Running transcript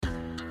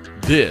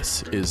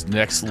This is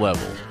Next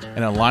Level,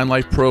 an Align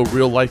Life Pro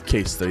real-life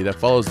case study that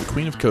follows the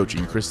queen of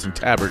coaching, Kristen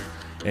Tabbert,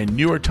 and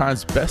New York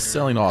Times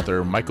best-selling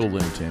author, Michael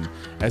Lennington,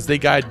 as they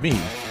guide me,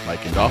 Mike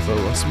Indolfo,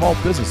 a small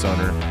business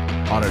owner,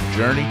 on a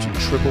journey to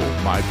triple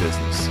my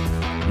business.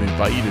 We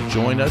invite you to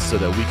join us so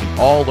that we can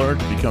all learn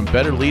to become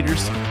better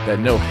leaders that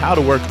know how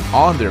to work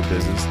on their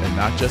business and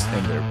not just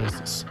in their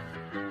business.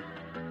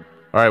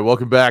 All right,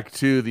 welcome back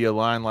to the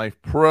Align Life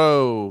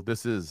Pro.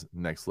 This is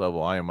Next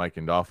Level. I am Mike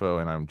Indolfo,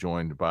 and I'm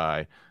joined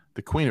by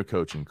the queen of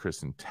coaching,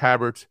 Kristen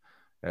Tabbert,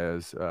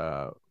 as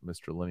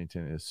Mr.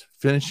 Lennington is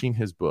finishing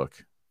his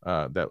book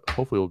that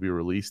hopefully will be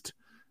released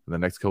in the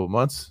next couple of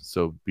months.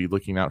 So be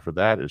looking out for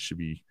that. It should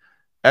be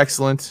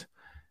excellent.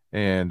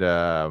 And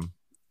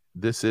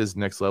this is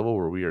Next Level,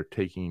 where we are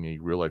taking a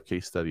real life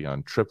case study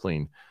on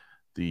tripling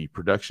the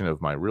production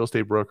of my real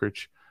estate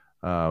brokerage.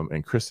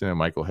 And Kristen and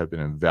Michael have been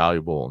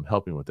invaluable in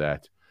helping with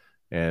that.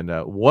 And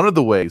one of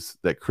the ways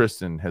that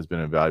Kristen has been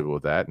invaluable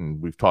with that, and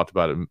we've talked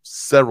about it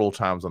several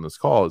times on this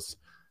call, is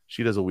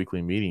she does a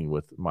weekly meeting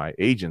with my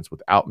agents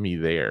without me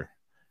there.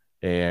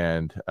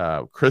 And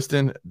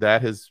Kristen,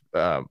 that has,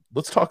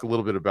 let's talk a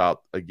little bit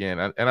about, again,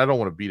 and I don't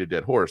want to beat a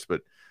dead horse,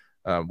 but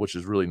which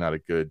is really not a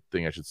good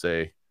thing, I should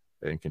say,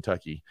 in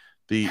Kentucky.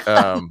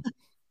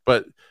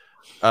 But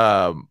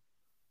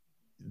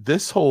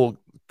this whole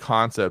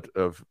concept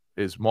of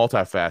is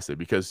multifaceted,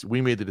 because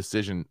we made the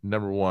decision,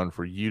 number one,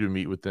 for you to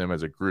meet with them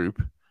as a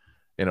group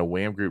in a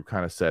WHAM group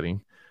kind of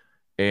setting.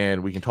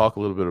 And we can talk a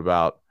little bit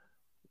about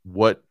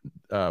what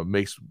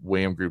makes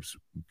WHAM groups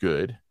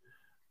good.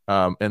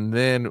 And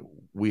then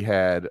we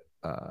had,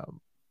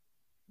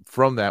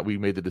 from that, we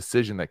made the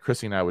decision that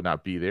Chrissy and I would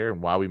not be there,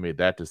 and why we made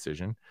that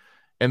decision.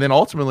 And then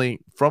ultimately,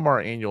 from our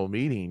annual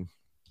meeting,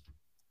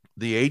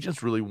 the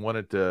agents really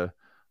wanted to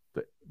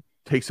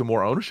take some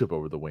more ownership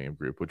over the WHAM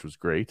group, which was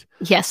great.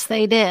 Yes,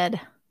 they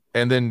did.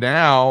 And then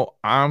now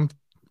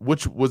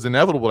which was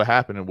inevitable to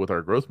happen with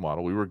our growth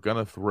model, we were going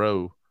to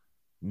throw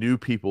new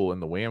people in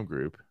the WHAM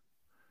group.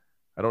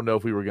 I don't know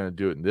if we were going to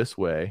do it in this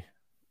way.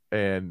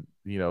 And,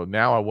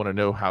 now I want to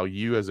know how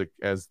you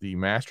as the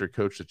master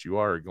coach that you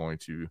are going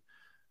to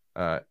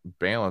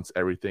balance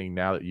everything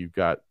now that you've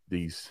got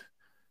these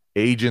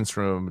agents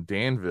from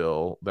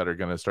Danville that are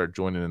going to start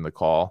joining in the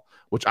call,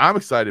 which I'm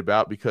excited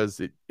about because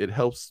it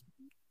helps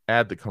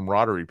add the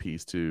camaraderie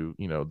piece to,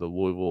 the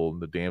Louisville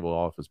and the Danville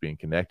office being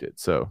connected.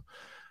 So,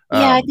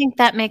 yeah, I think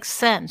that makes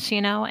sense,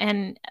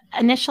 and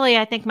initially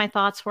I think my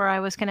thoughts were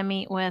I was going to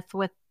meet with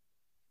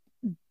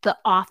the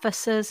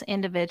offices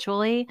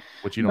individually,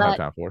 which you don't have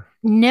time for.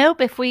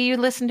 Nope. If you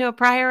listen to a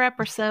prior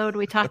episode,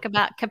 we talk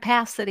about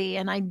capacity,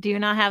 and I do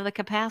not have the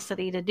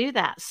capacity to do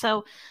that.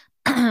 So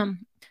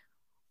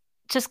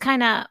just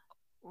kind of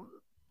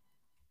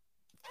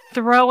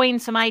throwing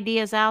some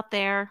ideas out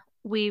there.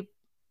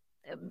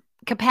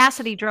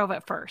 Capacity drove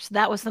it first.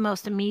 That was the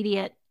most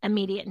immediate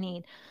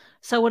need.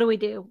 So what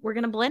do? We're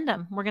going to blend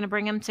them. We're going to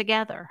bring them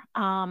together.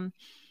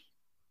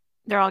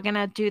 They're all going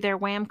to do their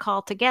WHAM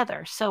call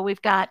together. So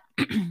we've got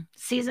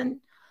seasoned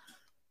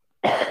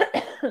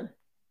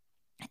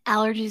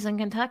allergies in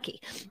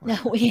Kentucky.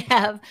 We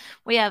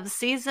have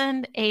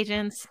seasoned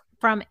agents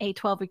from a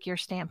 12-week year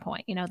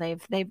standpoint.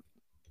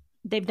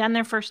 They've done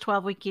their first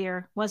 12-week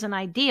year. Wasn't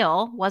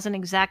ideal, wasn't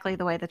exactly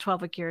the way the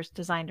 12-week year is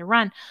designed to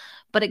run,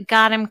 but it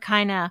got them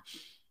kind of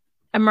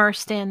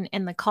immersed in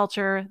the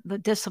culture, the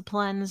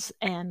disciplines.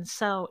 And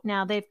so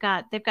now they've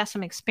got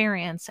some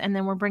experience, and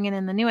then we're bringing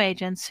in the new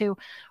agents who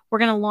we're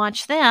going to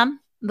launch them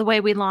the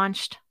way we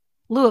launched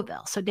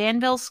Louisville. So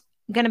Danville's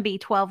going to be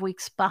 12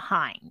 weeks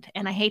behind.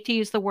 And I hate to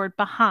use the word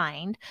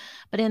behind,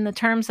 but in the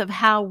terms of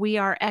how we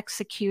are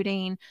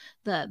executing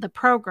the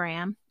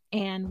program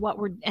and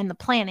the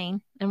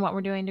planning and what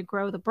we're doing to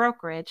grow the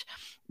brokerage,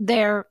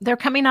 they're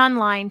coming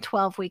online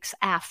 12 weeks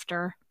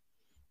after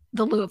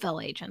the Louisville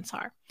agents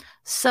are.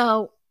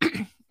 So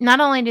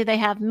not only do they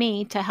have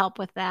me to help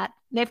with that,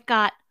 they've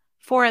got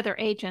 4 other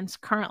agents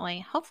currently,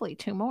 hopefully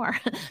 2 more,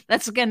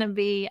 that's going to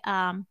be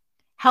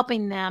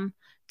helping them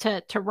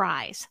to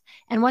rise.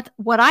 And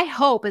what I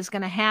hope is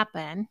going to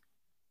happen,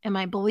 and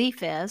my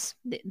belief is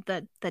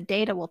the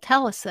data will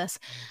tell us this,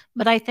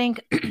 but I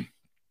think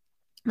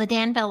the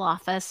Danville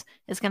office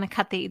is going to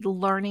cut the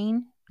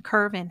learning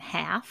curve in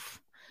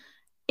half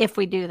if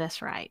we do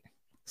this right.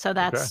 So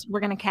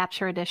we're going to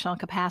capture additional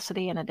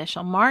capacity and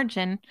additional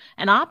margin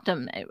and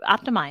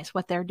optimize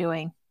what they're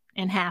doing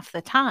in half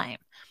the time.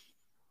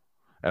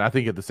 And I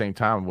think at the same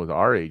time with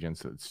our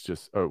agents, it's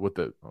just,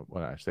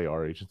 when I say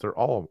our agents, they're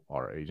all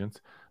our agents.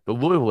 The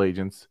Louisville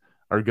agents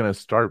are going to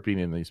start being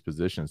in these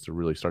positions to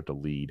really start to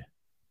lead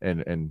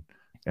and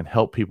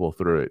help people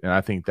through it. And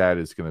I think that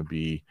is going to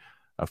be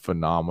a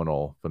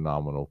phenomenal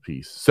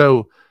piece.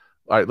 So,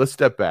 all right, let's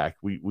step back.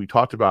 We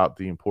talked about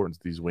the importance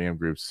of these WHAM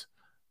groups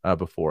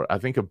before. I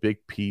think a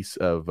big piece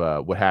of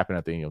what happened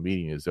at the annual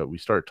meeting is that we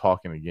started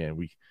talking again.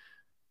 We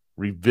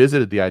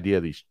revisited the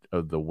idea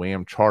of the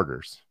WHAM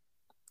charters,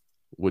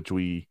 which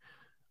we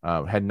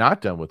had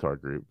not done with our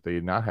group. They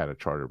had not had a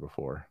charter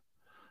before.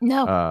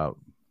 No.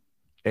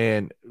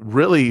 And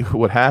really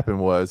what happened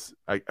was,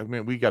 I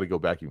mean, we got to go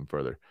back even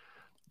further.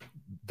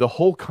 The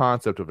whole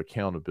concept of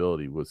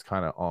accountability was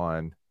kind of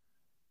on,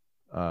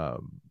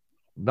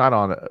 not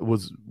on,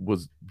 was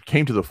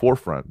came to the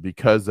forefront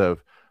because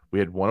of, we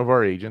had one of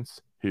our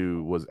agents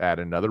who was at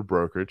another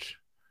brokerage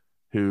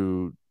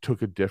who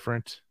took a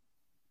different,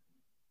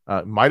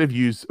 might have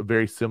used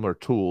very similar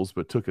tools,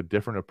 but took a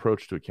different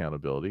approach to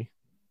accountability.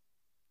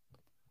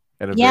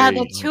 And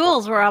the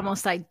tools were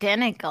almost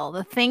identical.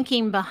 The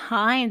thinking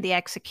behind the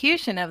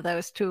execution of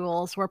those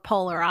tools were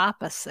polar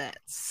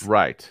opposites.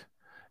 Right.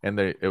 And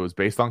it was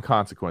based on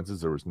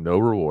consequences. There was no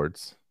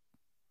rewards.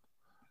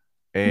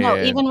 And no,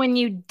 even when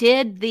you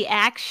did the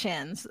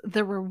actions,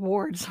 the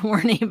rewards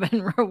weren't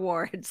even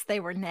rewards. They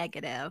were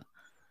negative.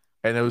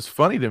 And it was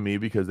funny to me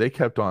because they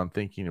kept on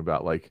thinking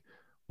about, like,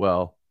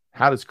 well,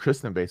 how does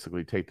Kristen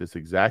basically take this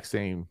exact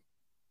same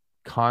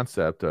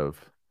concept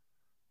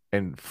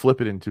and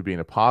flip it into being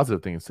a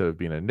positive thing instead of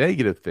being a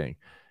negative thing?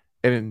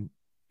 And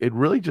it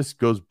really just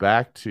goes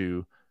back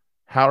to,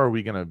 how are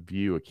we going to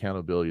view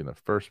accountability in the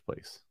first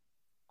place?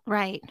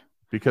 Right.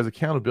 Because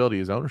accountability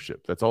is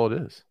ownership. That's all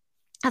it is.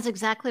 That's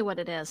exactly what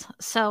it is.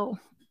 So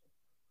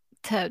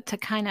to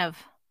kind of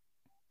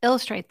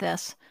illustrate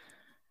this,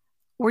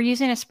 we're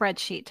using a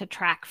spreadsheet to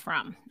track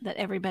from that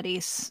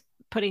everybody's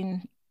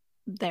putting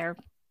their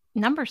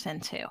numbers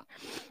into.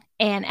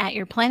 And at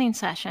your planning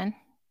session,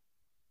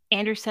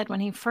 Andrew said when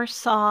he first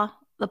saw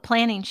the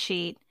planning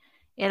sheet,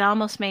 it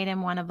almost made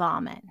him want to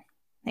vomit.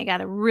 He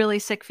got a really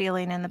sick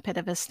feeling in the pit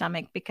of his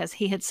stomach because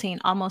he had seen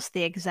almost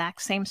the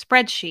exact same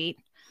spreadsheet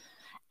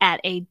at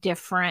a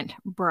different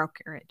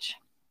brokerage.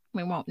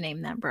 We won't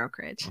name that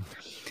brokerage.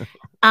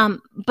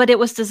 But it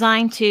was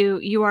designed to,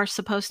 you are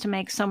supposed to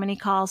make so many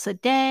calls a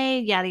day,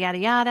 yada, yada,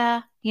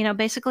 yada.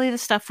 Basically the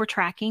stuff we're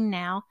tracking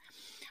now.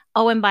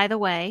 Oh, and by the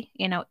way,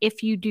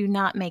 if you do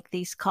not make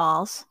these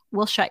calls,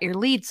 we'll shut your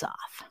leads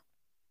off.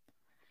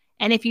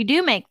 And if you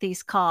do make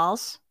these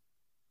calls,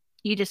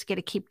 you just get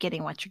to keep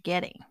getting what you're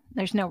getting.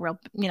 There's no real,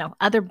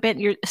 other bit,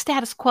 your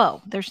status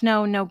quo. There's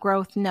no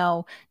growth,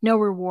 no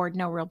reward,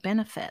 no real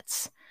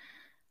benefits.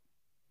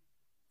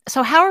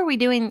 So how are we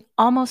doing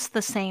almost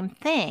the same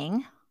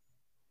thing?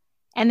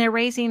 And they're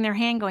raising their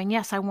hand going,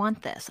 yes, I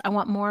want this. I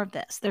want more of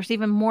this. There's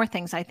even more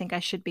things I think I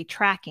should be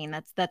tracking.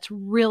 That's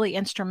really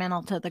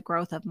instrumental to the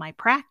growth of my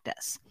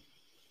practice.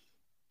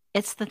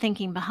 It's the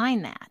thinking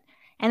behind that.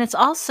 And it's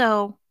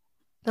also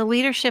the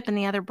leadership in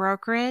the other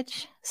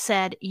brokerage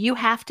said, you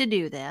have to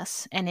do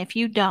this. And if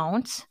you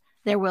don't,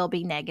 there will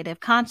be negative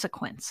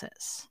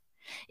consequences.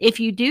 If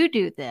you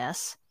do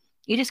this,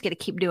 you just get to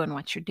keep doing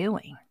what you're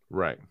doing.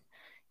 Right.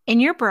 In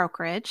your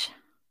brokerage,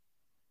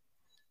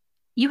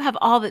 you have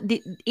all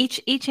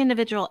each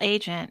individual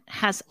agent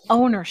has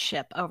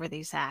ownership over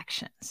these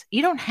actions.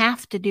 You don't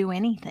have to do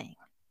anything.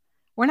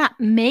 We're not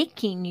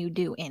making you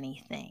do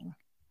anything.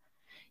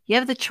 You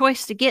have the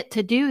choice to get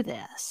to do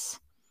this.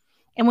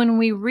 And when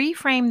we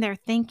reframe their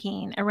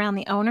thinking around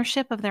the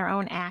ownership of their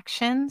own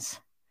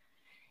actions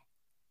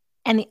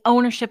and the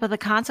ownership of the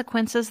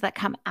consequences that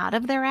come out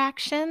of their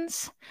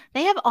actions,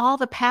 they have all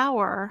the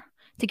power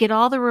to get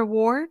all the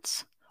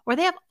rewards, or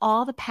they have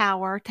all the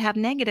power to have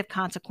negative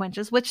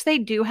consequences, which they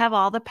do have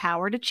all the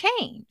power to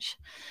change.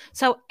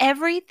 So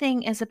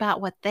everything is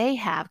about what they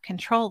have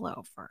control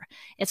over.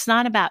 It's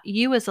not about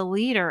you as a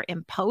leader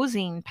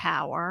imposing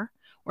power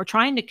or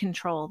trying to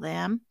control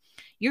them.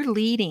 You're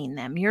leading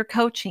them. You're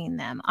coaching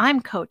them.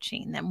 I'm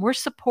coaching them. We're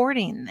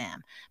supporting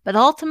them. But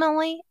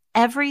ultimately,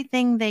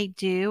 everything they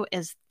do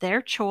is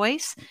their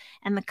choice,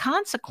 and the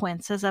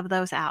consequences of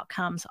those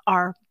outcomes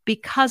are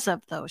because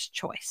of those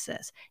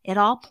choices. It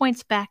all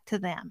points back to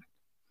them.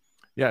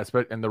 Yes,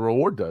 and the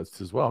reward does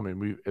as well. I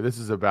mean, this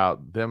is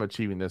about them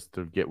achieving this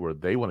to get where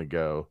they want to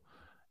go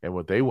and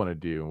what they want to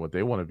do and what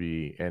they want to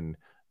be, and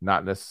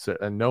not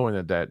necessarily, and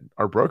knowing that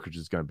our brokerage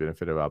is going to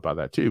benefit by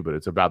that too. But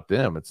it's about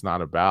them. It's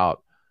not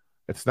about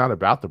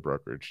the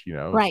brokerage.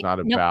 Right.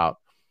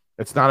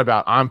 It's not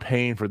about I'm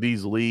paying for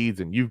these leads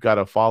and you've got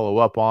to follow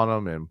up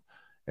on them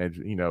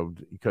and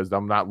because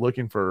I'm not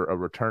looking for a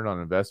return on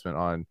investment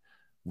on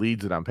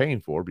leads that I'm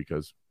paying for,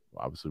 because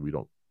obviously we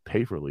don't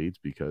pay for leads,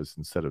 because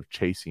instead of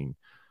chasing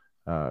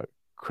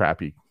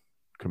crappy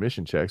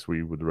commission checks,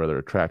 we would rather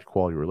attract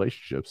quality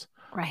relationships.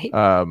 Right.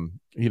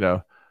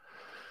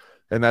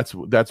 And that's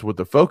what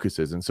the focus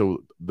is. And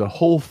so the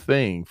whole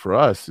thing for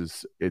us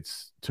is,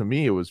 to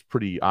me, it was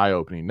pretty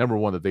eye-opening. Number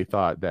one, that they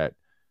thought that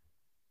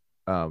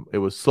it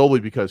was solely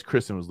because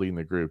Kristen was leading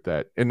the group,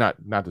 and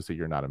not to say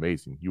you're not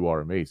amazing, you are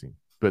amazing,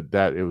 but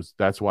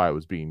that's why it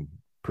was being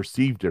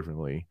perceived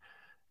differently.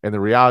 And the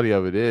reality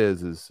of it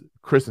is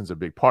Kristen's a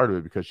big part of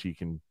it, because she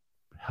can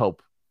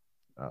help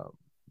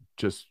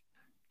just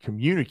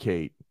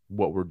communicate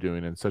what we're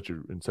doing in such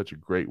a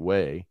great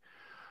way.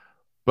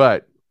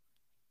 But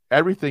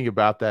everything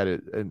about that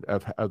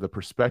of the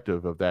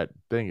perspective of that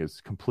thing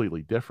is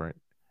completely different,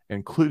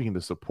 including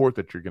the support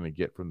that you're going to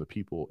get from the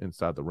people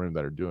inside the room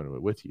that are doing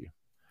it with you.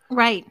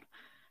 Right.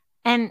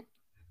 And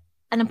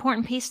an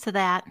important piece to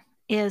that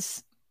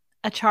is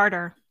a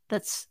charter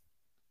that's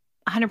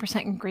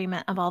 100%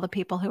 agreement of all the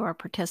people who are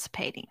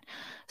participating.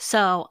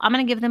 So I'm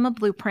going to give them a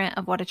blueprint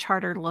of what a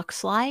charter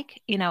looks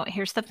like.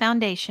 Here's the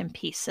foundation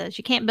pieces.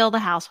 You can't build a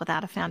house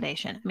without a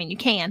foundation. I mean, you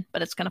can,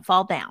 but it's going to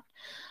fall down.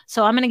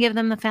 So I'm going to give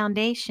them the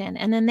foundation,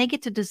 and then they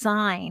get to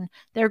design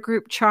their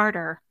group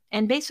charter.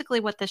 And basically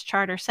what this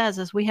charter says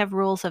is we have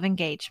rules of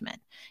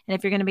engagement. And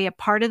if you're going to be a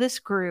part of this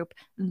group,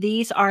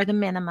 these are the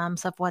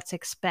minimums of what's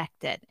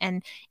expected.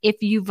 And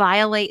if you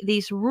violate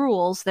these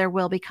rules, there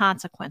will be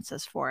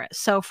consequences for it.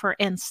 So for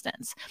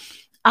instance,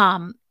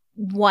 one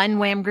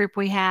WHAM group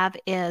we have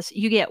is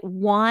you get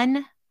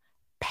one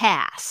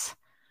pass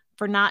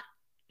for not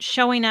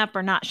showing up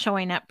or not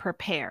showing up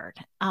prepared.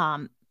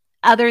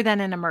 Other than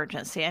an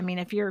emergency. I mean,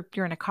 if you're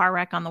in a car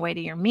wreck on the way to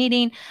your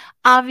meeting,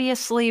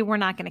 obviously we're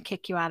not going to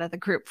kick you out of the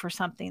group for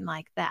something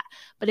like that.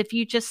 But if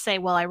you just say,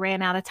 well, I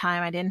ran out of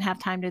time, I didn't have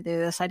time to do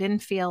this, I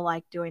didn't feel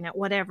like doing it,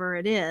 whatever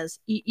it is,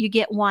 you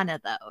get one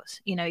of those.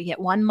 You get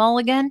one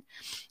mulligan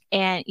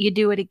and you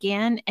do it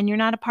again, and you're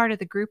not a part of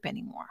the group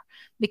anymore,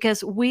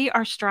 because we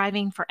are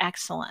striving for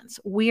excellence.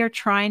 We are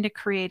trying to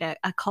create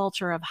a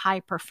culture of high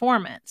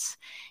performance,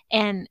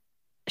 and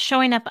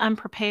showing up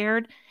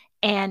unprepared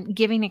and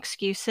giving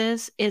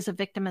excuses is a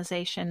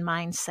victimization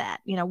mindset.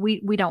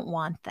 We don't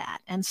want that.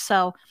 And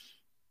so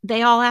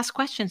they all ask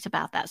questions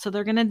about that. So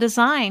they're going to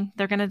design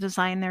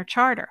their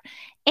charter.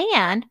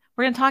 And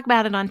we're going to talk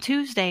about it on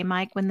Tuesday,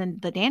 Mike, when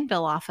the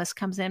Danville office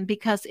comes in,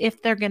 because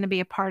if they're going to be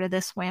a part of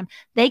this WHAM,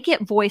 they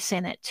get voice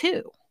in it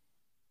too.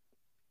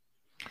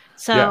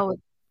 So, yeah.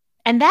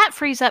 And that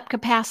frees up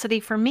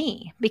capacity for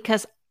me,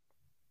 because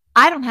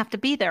I don't have to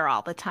be there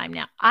all the time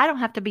now. I don't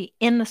have to be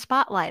in the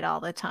spotlight all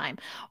the time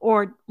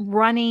or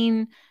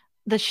running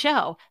the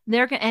show.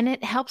 And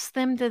it helps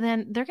them to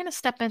they're going to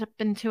step up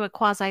into a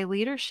quasi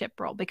leadership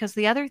role, because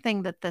the other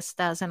thing that this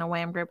does in a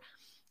WHAM group,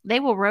 they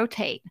will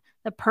rotate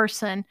the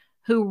person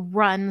who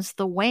runs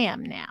the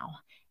WHAM now.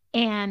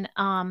 And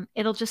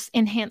it'll just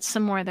enhance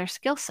some more of their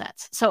skill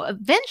sets. So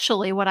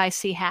eventually what I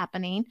see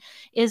happening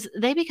is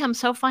they become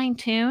so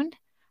fine-tuned,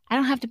 I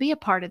don't have to be a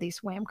part of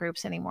these WHAM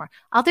groups anymore.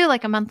 I'll do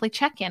like a monthly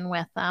check-in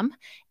with them.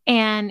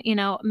 And,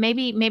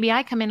 maybe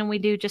I come in and we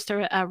do just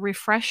a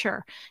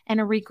refresher and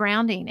a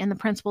regrounding in the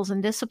principles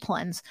and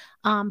disciplines.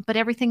 But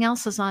everything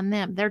else is on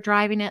them. They're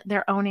driving it.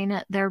 They're owning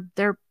it.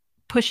 They're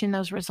pushing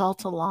those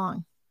results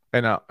along.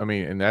 And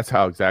and that's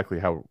exactly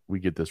how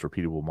we get this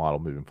repeatable model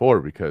moving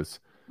forward,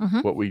 because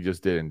what we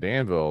just did in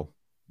Danville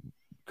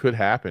could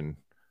happen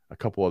a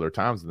couple other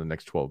times in the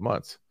next 12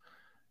 months.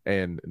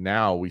 And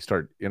now we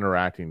start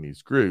interacting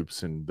these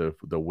groups, and the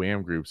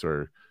WHAM groups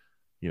are,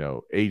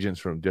 agents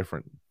from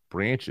different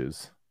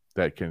branches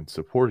that can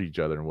support each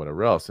other and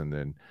whatever else. And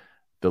then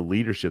the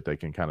leadership that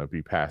can kind of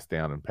be passed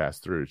down and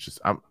passed through. It's just,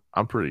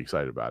 I'm pretty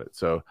excited about it.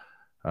 So,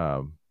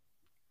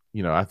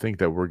 I think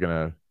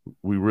that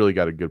we really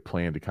got a good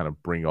plan to kind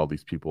of bring all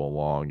these people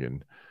along.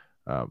 And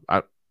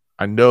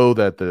I know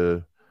that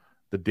the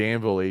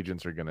Danville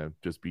agents are going to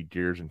just be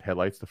deers and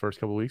headlights the first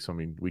couple of weeks. I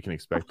mean, we can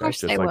expect that,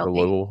 just like the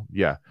Louisville.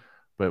 Yeah.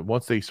 But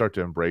once they start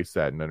to embrace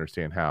that and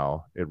understand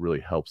how it really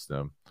helps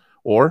them,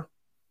 or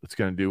it's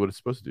going to do what it's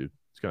supposed to do,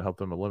 it's going to help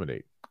them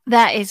eliminate.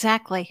 That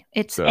exactly.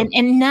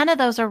 And none of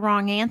those are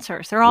wrong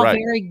answers. They're all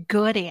very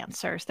good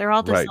answers. They're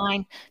all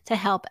designed to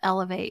help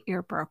elevate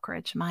your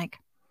brokerage, Mike.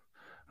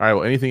 All right.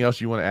 Well, anything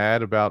else you want to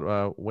add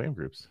about WHAM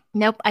groups?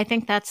 Nope. I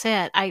think that's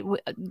it.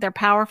 They're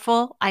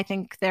powerful. I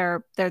think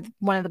they're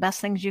one of the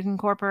best things you can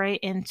incorporate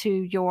into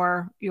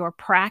your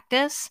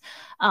practice.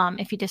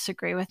 If you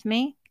disagree with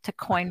me, to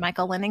coin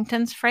Michael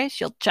Lennington's phrase,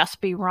 you'll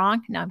just be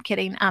wrong. No, I'm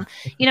kidding.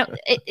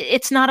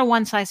 It's not a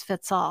one size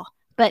fits all,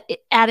 but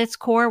at its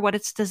core, what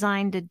it's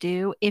designed to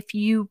do, if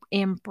you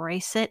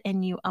embrace it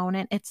and you own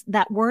it,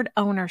 that word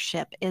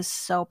ownership is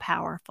so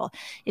powerful.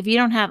 If you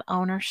don't have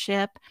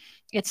ownership,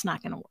 it's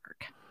not going to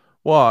work.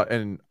 Well,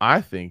 and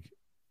I think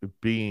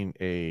being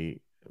a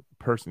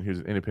person who's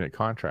an independent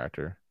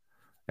contractor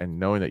and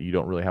knowing that you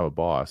don't really have a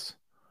boss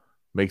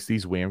makes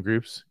these WHAM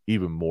groups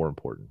even more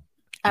important.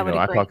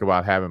 I talk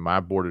about having my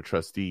board of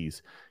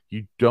trustees.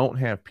 You don't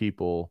have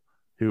people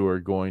who are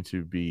going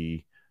to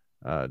be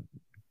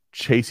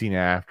chasing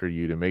after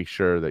you to make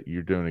sure that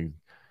you're doing,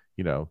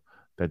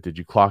 that did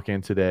you clock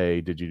in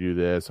today? Did you do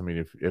this? I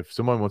mean, if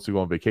someone wants to go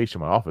on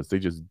vacation in my office, they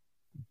just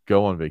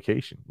go on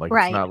vacation. Like,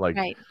 it's not like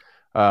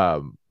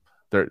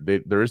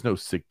there is no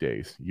sick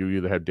days. You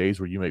either have days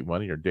where you make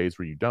money or days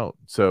where you don't.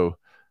 So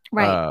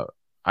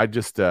I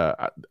just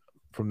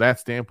from that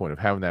standpoint of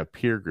having that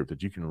peer group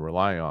that you can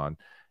rely on,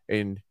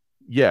 and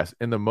yes,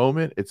 in the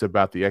moment it's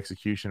about the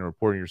execution and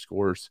reporting your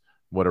scores,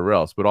 whatever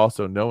else, but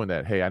also knowing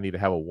that, hey, I need to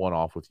have a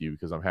one-off with you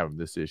because I'm having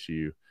this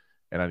issue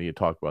and I need to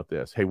talk about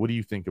this. Hey, what do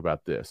you think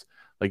about this?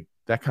 Like,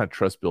 that kind of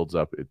trust builds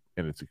up,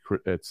 and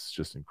it's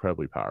just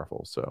incredibly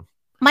powerful. So,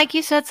 Mike,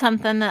 you said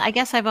something that I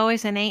guess I've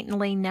always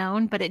innately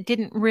known, but it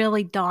didn't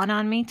really dawn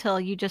on me till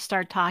you just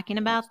started talking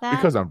about that.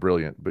 Because I'm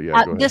brilliant, but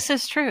yeah, this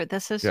is true.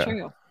 This is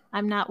true.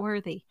 I'm not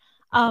worthy.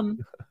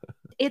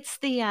 It's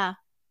the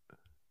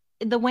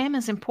WHAM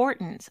is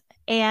important,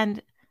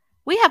 and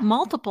we have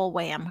multiple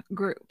WHAM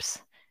groups.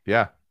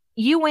 Yeah.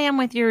 You wham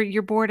with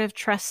your board of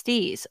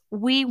trustees.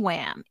 We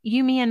wham.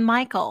 You, me, and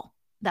Michael.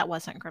 That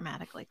wasn't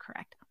grammatically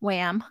correct.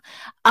 Wham.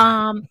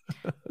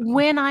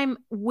 When I'm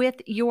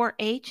with your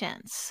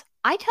agents,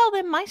 I tell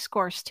them my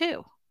scores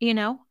too. You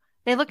know,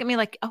 they look at me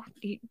like, oh,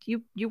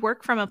 you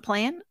work from a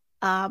plan?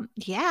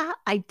 Yeah,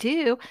 I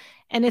do.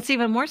 And it's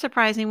even more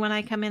surprising when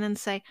I come in and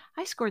say,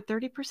 I scored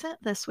 30%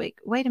 this week.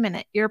 Wait a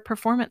minute, you're a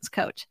performance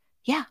coach.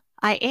 Yeah,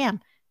 I am.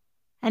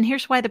 And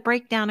here's why the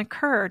breakdown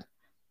occurred.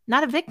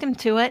 Not a victim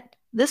to it.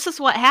 This is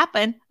what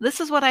happened. This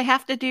is what I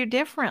have to do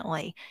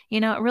differently. You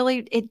know,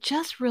 it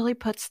just really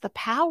puts the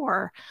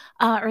power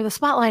or the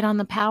spotlight on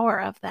the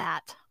power of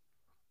that.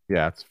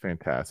 Yeah, it's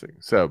fantastic.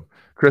 So,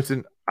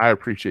 Kristen, I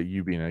appreciate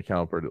you being an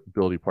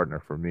accountability partner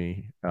for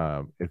me.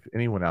 If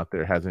anyone out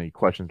there has any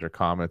questions or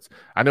comments,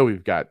 I know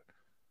we've got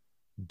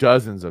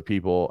dozens of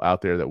people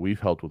out there that we've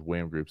helped with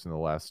WHAM groups in the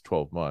last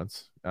 12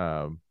 months.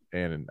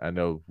 And I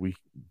know we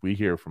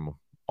hear from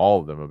all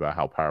of them about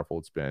how powerful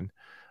it's been.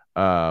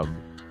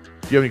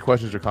 If you have any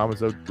questions or comments,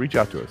 though, reach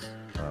out to us.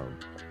 You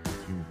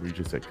can reach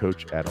us at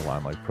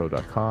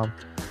coach@AlignLifePro.com.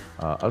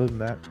 Other than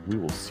that, we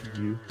will see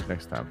you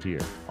next time here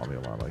on the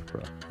Align Life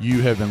Pro.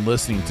 You have been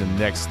listening to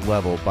Next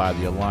Level by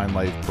the Align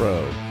Life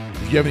Pro.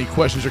 If you have any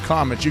questions or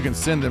comments, you can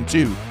send them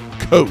to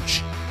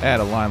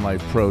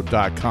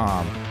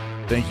coach@AlignLifePro.com.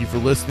 Thank you for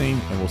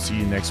listening, and we'll see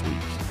you next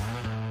week.